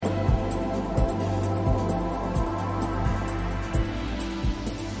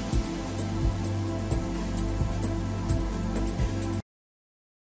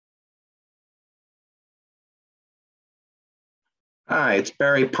Hi, it's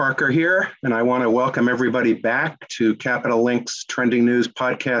Barry Parker here, and I want to welcome everybody back to Capital Link's Trending News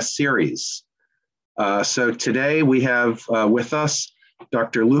podcast series. So today we have with us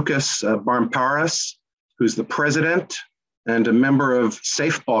Dr. Lucas Barmparas, who's the president and a member of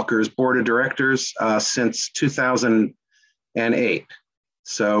SafeBulker's board of directors since 2008.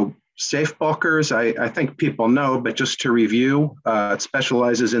 So SafeBulker's, I think people know, but just to review, it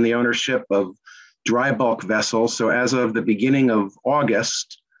specializes in the ownership of dry bulk vessels. So as of the beginning of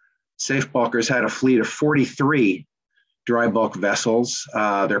August, SafeBulker's had a fleet of 43 dry bulk vessels.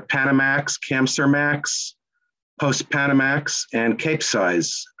 They're Panamax, Kamsarmax, Post-Panamax, and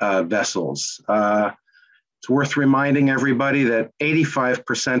Capesize vessels. It's worth reminding everybody that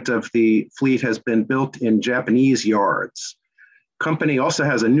 85% of the fleet has been built in Japanese yards. Company also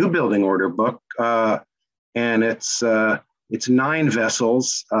has a new building order book, and it's 9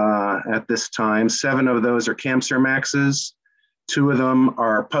 vessels at this time. 7 of those are Kamsarmaxes. 2 of them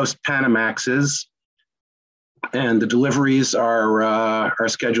are Post-Panamaxes. And the deliveries are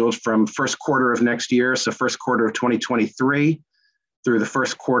scheduled from first quarter of next year, so first quarter of 2023 through the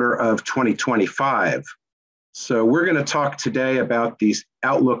first quarter of 2025. So we're going to talk today about the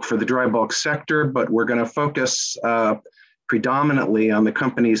outlook for the dry bulk sector, but we're going to focus predominantly on the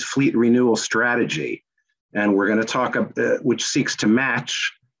company's fleet renewal strategy. And we're going to talk which seeks to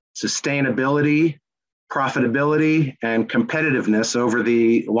match sustainability, profitability, and competitiveness over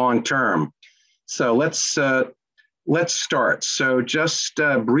the long term. So let's start. So just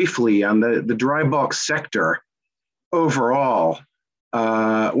briefly on the dry bulk sector overall,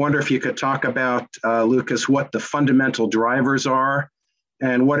 I wonder if you could talk about, Lucas, what the fundamental drivers are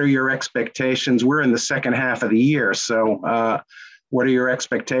and what are your expectations? We're in the second half of the year, so what are your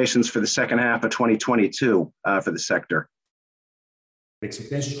expectations for the second half of 2022 for the sector? The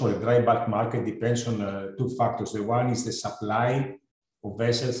expectations for the dry bulk market depends on 2 factors. The one is the supply of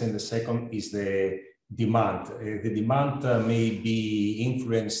vessels, and the second is the demand. The demand may be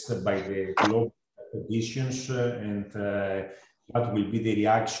influenced by the global conditions and what will be the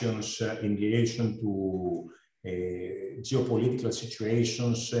reactions in relation to geopolitical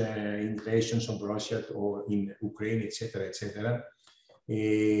situations, invasions of Russia or in Ukraine, etc., etc.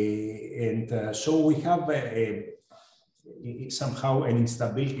 So we have somehow an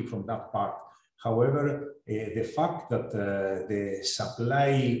instability from that part. However, the fact that the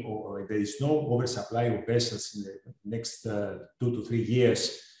supply or there is no oversupply of vessels in the next 2 to 3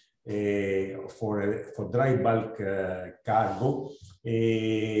 years for dry bulk cargo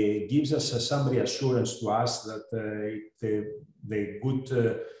gives us some reassurance to us that there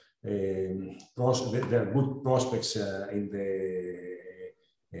are good prospects in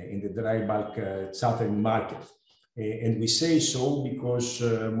the dry bulk chartering market. And we say so because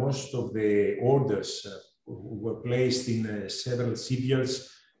most of the orders were placed in several shipyards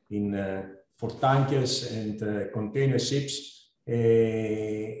for tankers and container ships.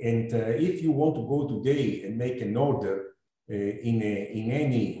 And if you want to go today and make an order in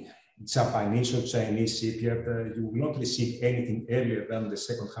any Japanese or Chinese shipyard, you will not receive anything earlier than the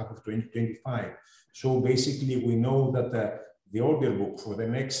second half of 2025. So basically, we know that the order book for the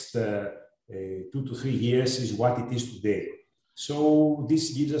next 2 to 3 years is what it is today. So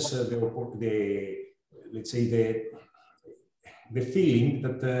this gives us let's say the feeling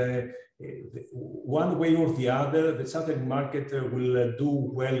that one way or the other, the chartering market will do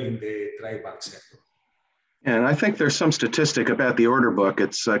well in the dry bulk sector. And I think there's some statistic about the order book.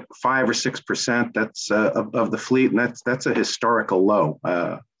 It's 5 or 6% that's of the fleet, and that's a historical low.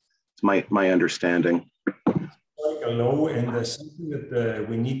 It's my understanding. Historical low, and something that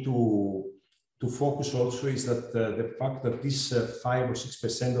we need to focus also is that the fact that this 5 or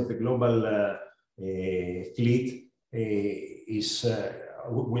 6% of the global fleet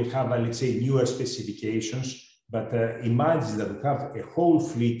will have, let's say, newer specifications. But imagine that we have a whole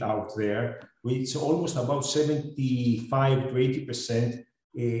fleet out there, which almost about 75 to 80%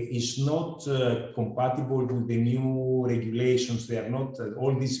 is not compatible with the new regulations. They are not,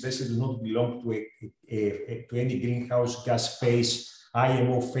 all these vessels do not belong to any greenhouse gas phase,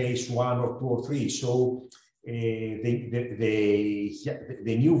 IMO phase 1 or 2 or 3. So the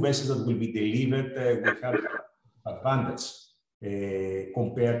new vessels that will be delivered will have advantage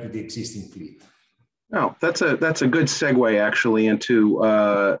compared to the existing fleet. Oh, that's a good segue actually into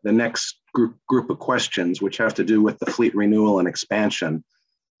the next group of questions, which have to do with the fleet renewal and expansion.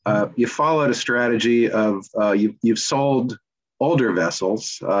 You followed a strategy of you've sold older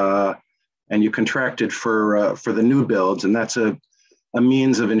vessels and you contracted for the new builds, and that's a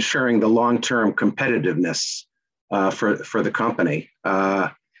means of ensuring the long-term competitiveness for the company.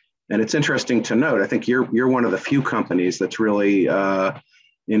 And it's interesting to note, I think you're one of the few companies that's really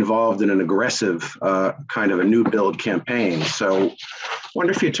involved in an aggressive kind of a new build campaign. So I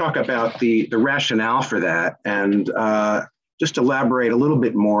wonder if you talk about the rationale for that and just elaborate a little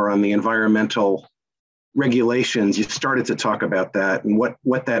bit more on the environmental regulations. You started to talk about that and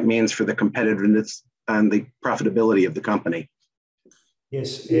what that means for the competitiveness and the profitability of the company.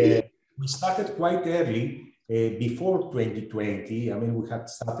 Yes, we started quite early. Before 2020, I mean, we had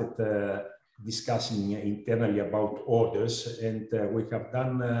started discussing internally about orders, and we have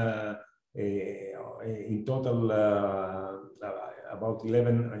done in total about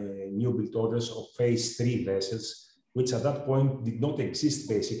 11 new build orders of phase 3 vessels, which at that point did not exist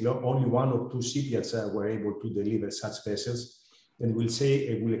basically. Only 1 or 2 shipyards were able to deliver such vessels. And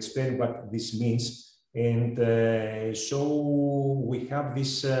we'll explain what this means. And so we have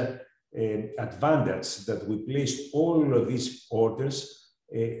this advantage that we placed all of these orders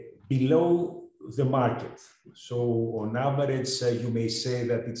below the market. So on average, you may say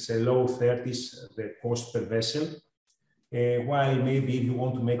that it's a low 30s, the cost per vessel, while maybe if you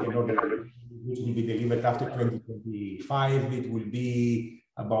want to make an order which will be delivered after 2025, it will be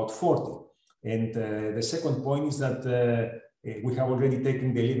about 40. And the second point is that we have already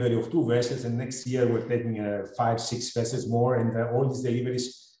taken delivery of 2 vessels, and next year we're taking 5-6 vessels more, and all these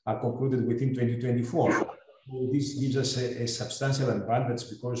deliveries are concluded within 2024. So this gives us a substantial advantage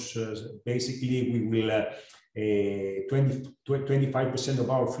because basically we will 25% of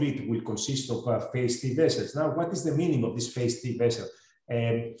our fleet will consist of phase 3 vessels. Now, what is the meaning of this phase 3 vessel?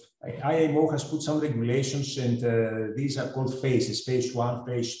 IMO has put some regulations, and these are called phases: phase 1,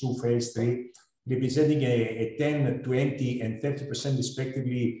 phase 2, phase 3, representing a 10, 20, and 30%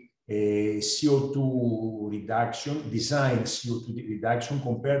 respectively CO2 reduction, design CO2 reduction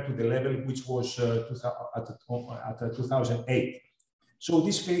compared to the level which was at 2008. So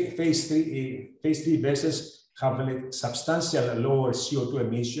these phase 3 vessels have a substantial lower CO2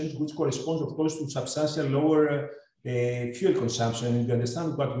 emissions, which corresponds, of course, to substantial lower fuel consumption. And you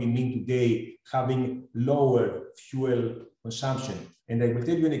understand what we mean today, having lower fuel consumption. And I will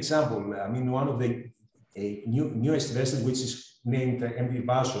tell you an example. I mean, one of the newest vessels, which is named MV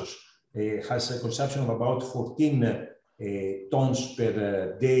Vassos, has a consumption of about 14 tons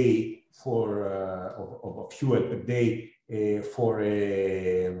per day of fuel per day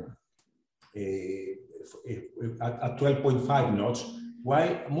at 12.5 knots,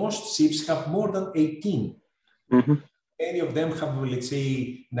 while most ships have more than 18. Mm-hmm. Many of them have, let's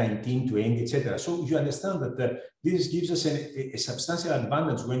say, 19, 20, etc. So you understand that this gives us a substantial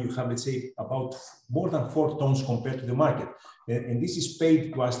advantage when you have, let's say, about more than 4 tons compared to the market. And this is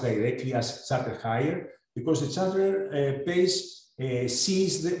paid to us directly as charter hire, because the charter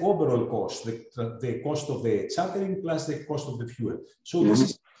sees the overall cost, the cost of the chartering plus the cost of the fuel. So this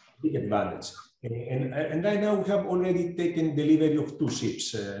is a big advantage. And right now we have already taken delivery of 2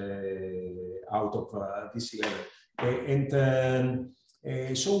 ships out of this 11.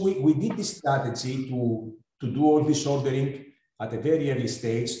 So we did this strategy to do all this ordering at a very early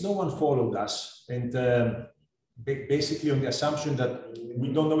stage. No one followed us. And basically on the assumption that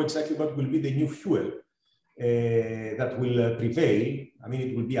we don't know exactly what will be the new fuel that will prevail. I mean,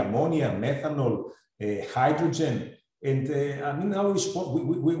 it will be ammonia, methanol, hydrogen. And I mean, our response,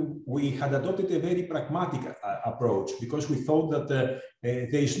 we had adopted a very pragmatic approach, because we thought that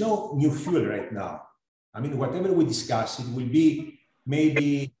there is no new fuel right now. I mean, whatever we discuss, it will be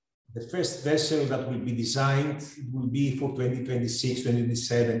maybe the first vessel that will be designed, it will be for 2026,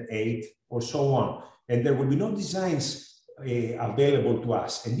 2027, 8, or so on. And there will be no designs available to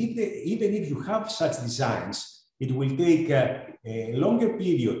us. And even if you have such designs, it will take a longer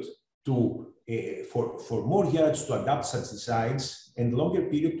period for more yards to adapt such designs, and longer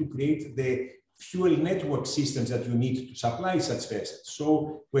period to create the fuel network systems that you need to supply such vessels.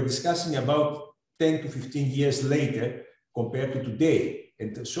 So we're discussing about 10 to 15 years later compared to today.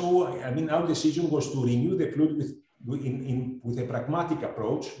 And so, I mean, our decision was to renew the fleet with a pragmatic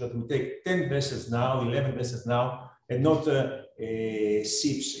approach that will take 10 vessels now, 11 vessels now, and not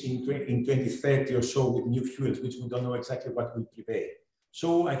ships in 2030 or so with new fuels, which we don't know exactly what will prevail.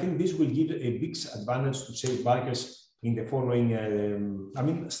 So I think this will give a big advantage to safe bulkers in the following, I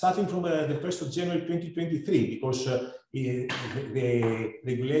mean, starting from the 1st of January 2023, because the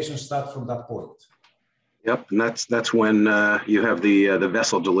regulations start from that point. Yep, and that's when you have the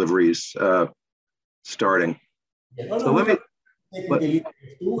vessel deliveries starting. Yeah, so let me.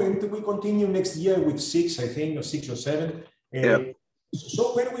 And we continue next year with 6, I think, or 6 or 7.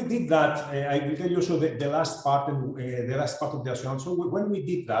 So when we did that, I will tell you also the last part and the last part of the rationale. So when we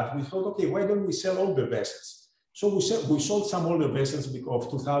did that, we thought, okay, why don't we sell older vessels? So we sold some older vessels of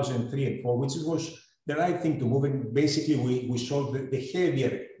 2003 and 4, which was the right thing to move. And basically, we sold the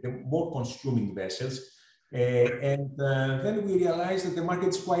heavier, the more consuming vessels. Then we realized that the market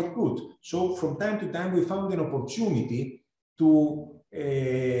is quite good. So from time to time, we found an opportunity to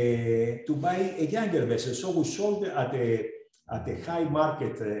buy a younger vessel. So we sold at a high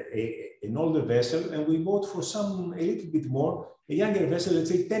market an older vessel, and we bought for a little bit more a younger vessel, let's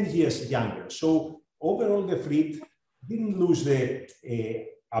say 10 years younger. So overall, the fleet didn't lose the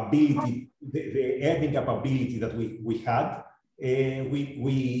ability, the earning capability that we had.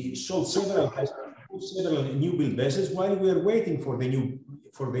 We sold several new build vessels while we are waiting for the new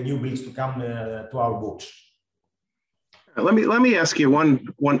builds to come to our books. Let me ask you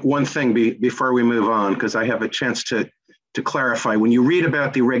one thing before we move on, because I have a chance to clarify. When you read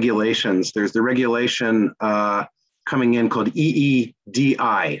about the regulations, there's the regulation coming in called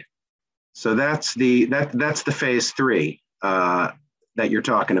EEDI. So that's the phase 3 that you're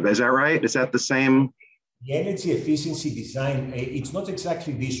talking about. Is that right? Is that the same? The energy efficiency design, it's not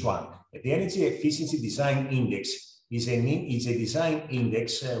exactly this one. The energy efficiency design index is a design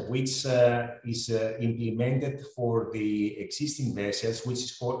index which is implemented for the existing vessels,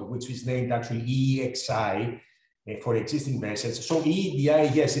 which is named actually EEXI for existing vessels. So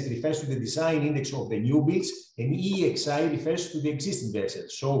EEDI, yes, it refers to the design index of the new builds, and EEXI refers to the existing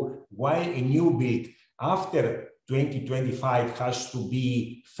vessels. So while a new build after 2025 has to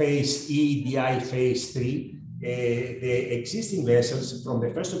be phase EEDI phase 3, the existing vessels from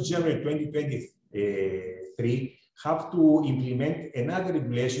the 1st of January 2023 have to implement another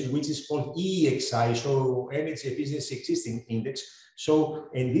regulation which is called EEXI, so Energy Efficiency Existing Index. So,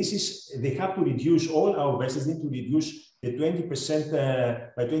 and this is, they have to reduce, all our vessels need to reduce the 20%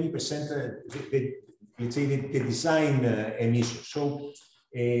 by 20%, let's say the design emissions. So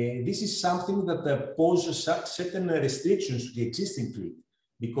this is something that poses certain restrictions to the existing fleet,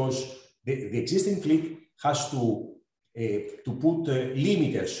 because the existing fleet has to put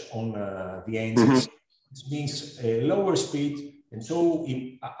limiters on the engines. This means lower speed, and so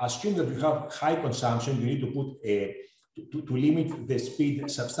assume that you have high consumption, you need to put to limit the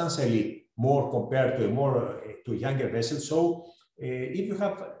speed substantially more compared to a younger vessel. So if you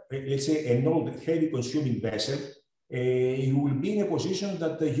have, let's say, an old heavy consuming vessel, you will be in a position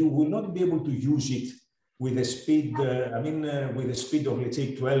that you will not be able to use it with a speed, with a speed of, let's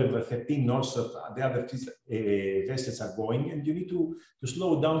say, 12 or 13 knots that the other vessels are going, and you need to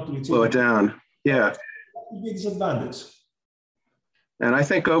slow down to, let's say, slow it down. Yeah. That would be a disadvantage. And I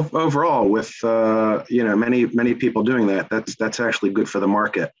think overall, with many people doing that, that's actually good for the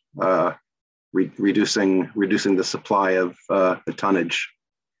market, reducing the supply of the tonnage.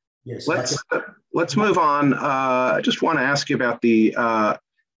 Yes. Let's move on. I just want to ask you about the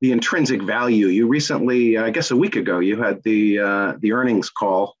intrinsic value. You recently, I guess a week ago, you had the earnings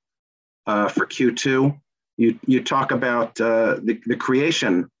call for Q2. You talk about the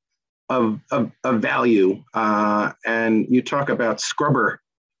creation of value, and you talk about scrubber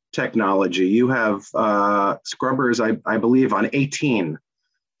technology. You have scrubbers, I believe, on 18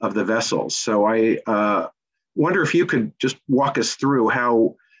 of the vessels. So I wonder if you could just walk us through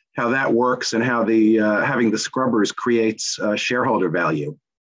how that works and how having the scrubbers creates shareholder value.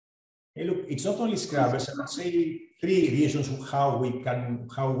 Hey, look, it's not only scrubbers. I would say 3 reasons how we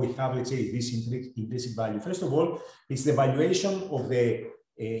have, let's say, this intrinsic value. First of all, it's the valuation of the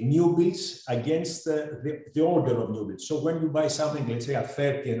new builds against the order of new builds. So when you buy something, let's say at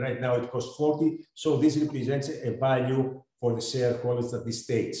 30, and right now it costs 40, so this represents a value for the shareholders at this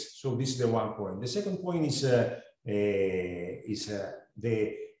stage. So this is the one point. The second point is the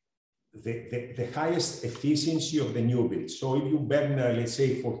highest efficiency of the new build. So if you burn, let's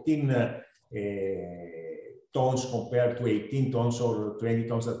say, 14 tons compared to 18 tons or 20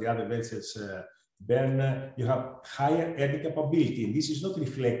 tons that the other vessels burn, you have higher earning capability, and this is not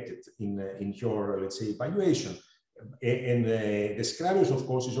reflected in your, let's say, valuation. And the scrubbers, of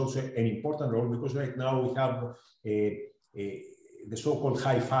course, is also an important role, because right now we have the so-called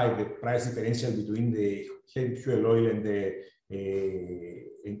high five, the price differential between the heavy fuel oil and the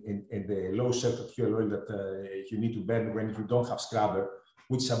low sulfur fuel oil that you need to burn when you don't have scrubber,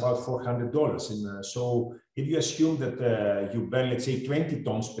 which is about $400. And so if you assume that you burn, let's say, 20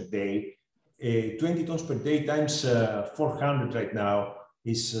 tons per day, 20 tons per day times 400 right now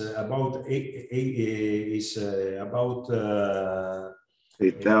is about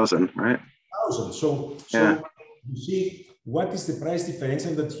 8,000, right? 1,000. So you see what is the price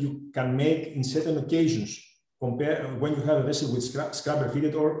differential that you can make in certain occasions, compare when you have a vessel with scrubber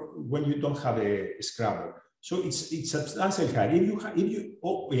fitted or when you don't have a scrubber. So it's substantially high. Even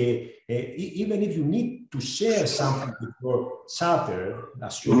if you need to share something with your charter,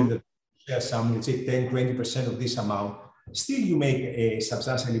 assuming that you share some, let's say 10-20% of this amount, still you make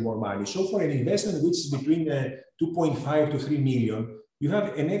substantially more money. So for an investment which is between 2.5 to 3 million, you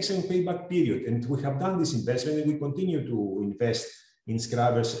have an excellent payback period. And we have done this investment, and we continue to invest in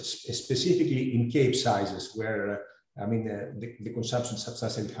scrubbers, specifically in Cape sizes, where the consumption is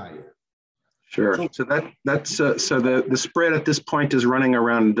substantially higher. Sure. So that's so the spread at this point is running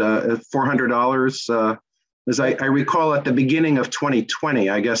around $400. As I recall, at the beginning of 2020,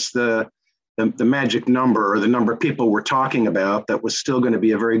 I guess the magic number, or the number people were talking about that was still going to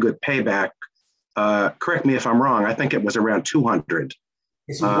be a very good payback. Correct me if I'm wrong. I think it was around 200.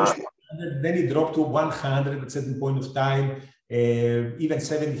 Yes, it was 200, then it dropped to 100 at a certain point of time, even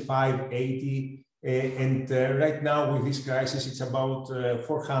 75, 80. And right now with this crisis, it's about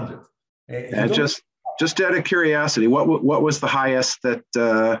 400. And just out of curiosity, what was the highest that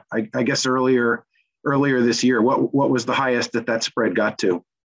I guess earlier this year? What was the highest that spread got to?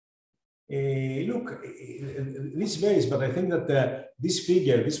 Look, this varies, but I think that this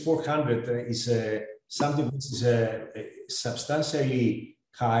figure, this 400, is something which is substantially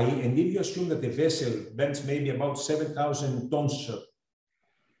high. And if you assume that the vessel burns maybe about 7,000 tons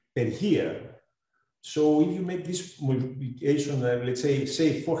per year, so if you make this multiplication, let's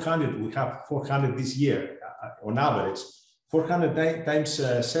say 400, we have 400 this year on average, 400 times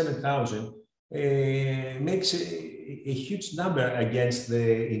 7,000 makes a huge number against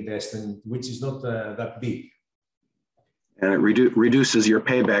the investment, which is not that big. And it reduces your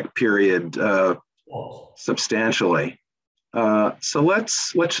payback period substantially. So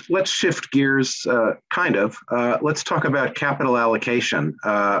let's shift gears, kind of. Let's talk about capital allocation.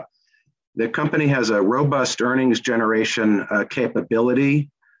 The company has a robust earnings generation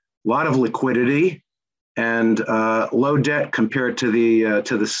capability, a lot of liquidity, and low debt compared to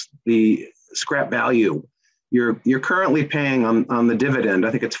the scrap value. You're currently paying on the dividend.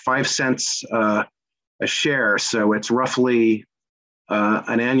 I think it's 5 cents a share, so it's roughly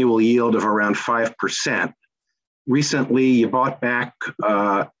an annual yield of around 5%. Recently, you bought back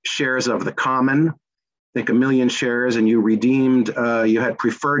shares of the common. I think 1 million shares, and you redeemed, you had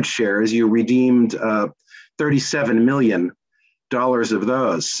preferred shares, you redeemed $37 million of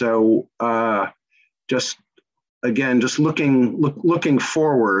those. So just looking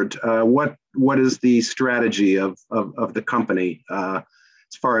forward, what is the strategy of the company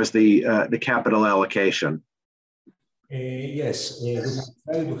as far as the capital allocation? Yes, we have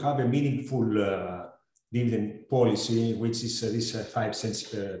tried to have a meaningful dividend policy, which is this 5 cents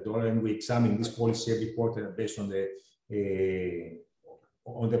per dollar, and we examine this policy every quarter based on the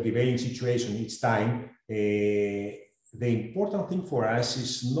prevailing situation each time. The important thing for us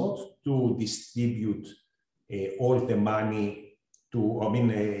is not to distribute all the money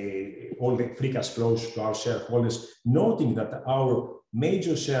all the free cash flows to our shareholders, noting that our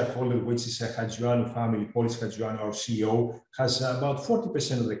major shareholder, which is a Hadjiano family, Polish Hadjiano, our CEO, has about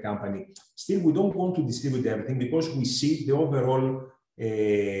 40% of the company. Still, we don't want to distribute everything because we see the overall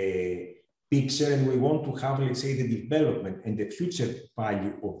picture, and we want to have, let's say, the development and the future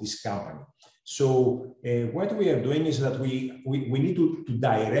value of this company. So what we are doing is that we need to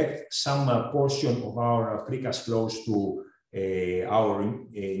direct some portion of our free cash flows to our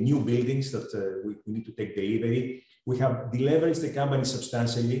new buildings that we need to take delivery. We have deleveraged the company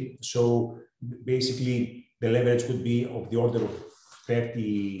substantially. So basically, the leverage could be of the order of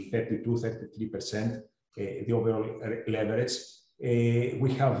 30, 32, 33%, the overall leverage.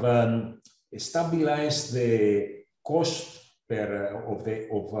 We have stabilized the cost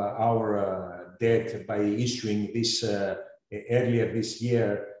of our debt by issuing this earlier this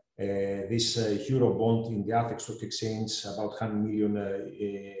year, this euro bond in the Athens Stock Exchange, about 100 million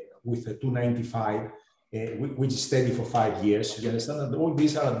with 295, which is steady for 5 years. You understand that all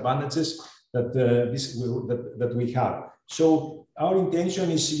these are advantages that that we have. So our intention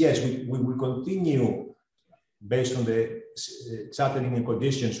is, yes, we will continue based on the chartering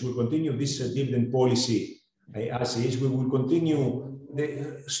conditions. We'll continue this dividend policy as is. We will continue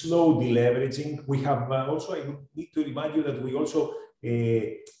the slow deleveraging. We have also, I need to remind you that we also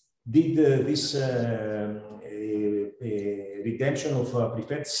did this redemption of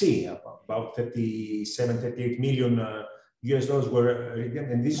preferred C, about 38 million US dollars were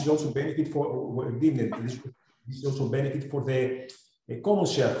redeemed, and this is also benefit for dividend. This is also benefit for the common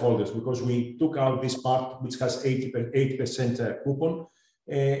shareholders, because we took out this part which has 8% coupon,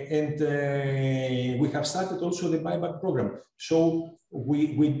 and we have started also the buyback program. So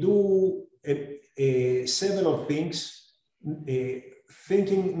we do several things,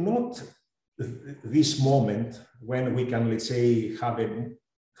 thinking not this moment when we can, let's say, have a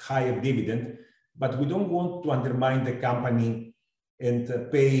higher dividend, but we don't want to undermine the company and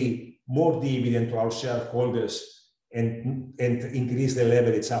pay more dividend to our shareholders and increase the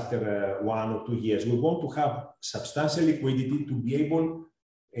leverage after 1 or 2 years. We want to have substantial liquidity to be able,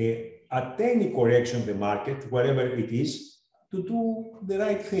 at any correction of the market, wherever it is, to do the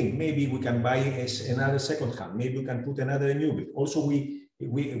right thing. Maybe we can buy another second hand. Maybe we can put another renewable. Also, we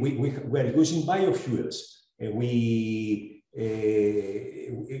are using biofuels. We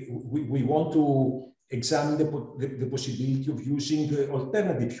want to examine the possibility of using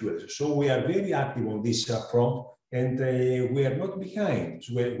alternative fuels. So we are very active on this front, and we are not behind.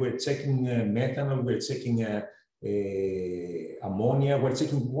 So we're checking methanol, we're checking ammonia, we're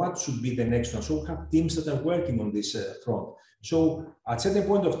checking what should be the next one. So we have teams that are working on this front. So at a certain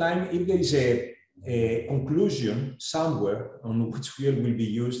point of time, if there is a conclusion somewhere on which fuel will be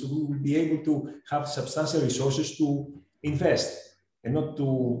used, we will be able to have substantial resources to invest and not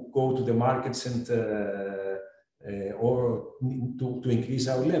to go to the markets and or to increase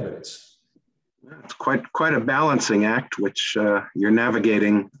our leverage. It's quite a balancing act, which you're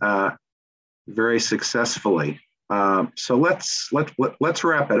navigating very successfully. So let's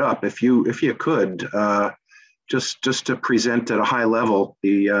wrap it up. If you could, just to present at a high level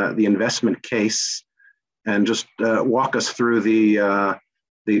the investment case, and just walk us through the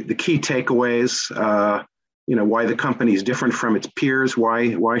key takeaways. Why the company is different from its peers.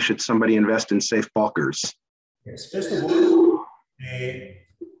 Why should somebody invest in Safe Bulkers? Yes, first of all,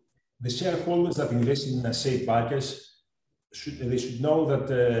 the shareholders that invest in Safe Bulkers should know that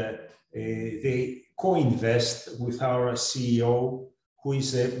they co-invest with our CEO, who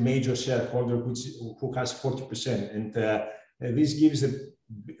is a major shareholder, who has 40%, and this gives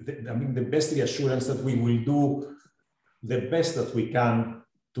the best reassurance that we will do the best that we can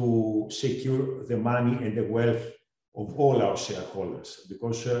to secure the money and the wealth of all our shareholders,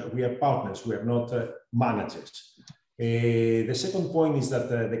 because we are partners, we are not managers. The second point is that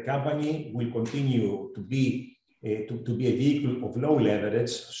the company will continue to be a vehicle of low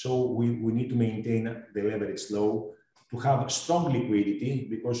leverage, so we need to maintain the leverage low, to have strong liquidity,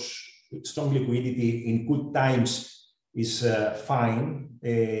 because strong liquidity in good times is fine.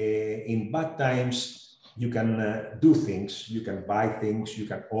 In bad times, you can do things, you can buy things, you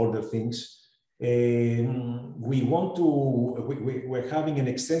can order things. We're having an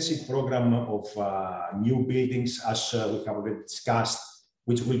extensive program of new buildings, as we have already discussed,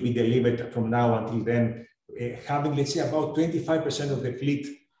 which will be delivered from now until then, having, let's say, about 25% of the fleet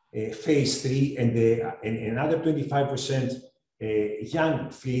phase 3 and another 25% young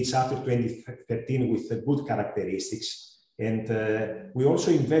fleets after 2013 with good characteristics. And we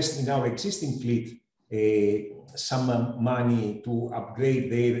also invest in our existing fleet some money to upgrade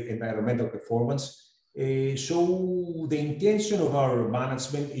their environmental performance. So the intention of our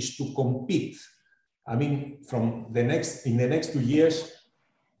management is to compete, in the next 2 years,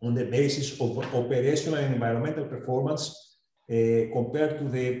 on the basis of operational and environmental performance, compared to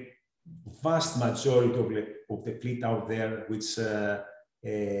the vast majority of the fleet out there, which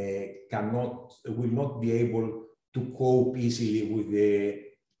will not be able to cope easily with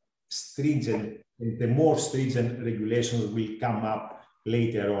the more stringent regulations will come up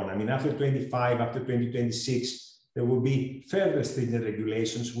later on. After 2026, there will be further stringent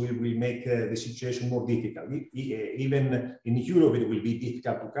regulations which will make the situation more difficult. Even in Europe, it will be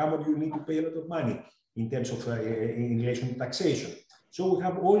difficult to come, or you need to pay a lot of money in terms of in relation to taxation. So we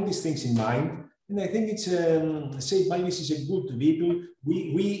have all these things in mind, and I think it's Safe Bulkers is a good vehicle.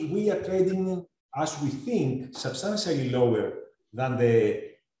 We are trading, as we think, substantially lower than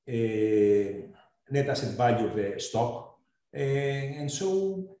the net asset value of the stock, and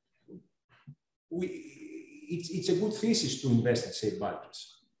so it's a good thesis to invest in Safe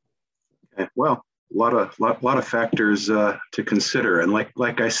Bulkers. Well, a lot of factors to consider, and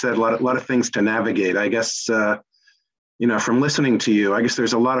like I said, a lot of things to navigate. I guess from listening to you, I guess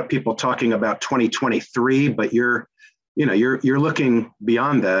there's a lot of people talking about 2023, but you're looking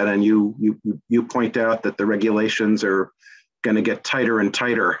beyond that, and you point out that the regulations are going to get tighter and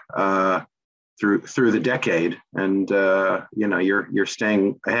tighter through the decade, and you're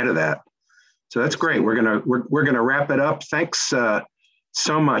staying ahead of that. So that's great. We're gonna wrap it up. Thanks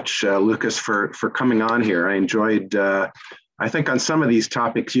so much, Lucas, for coming on here. I enjoyed. I think on some of these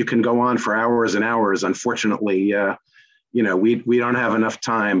topics you can go on for hours and hours. Unfortunately, we don't have enough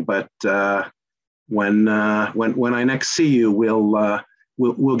time. But when I next see you,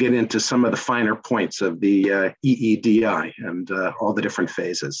 we'll get into some of the finer points of the EEDI and all the different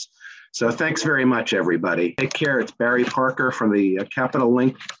phases. So thanks very much, everybody. Take care. It's Barry Parker from the Capital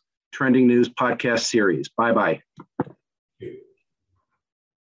Link Trending News podcast series. Bye-bye.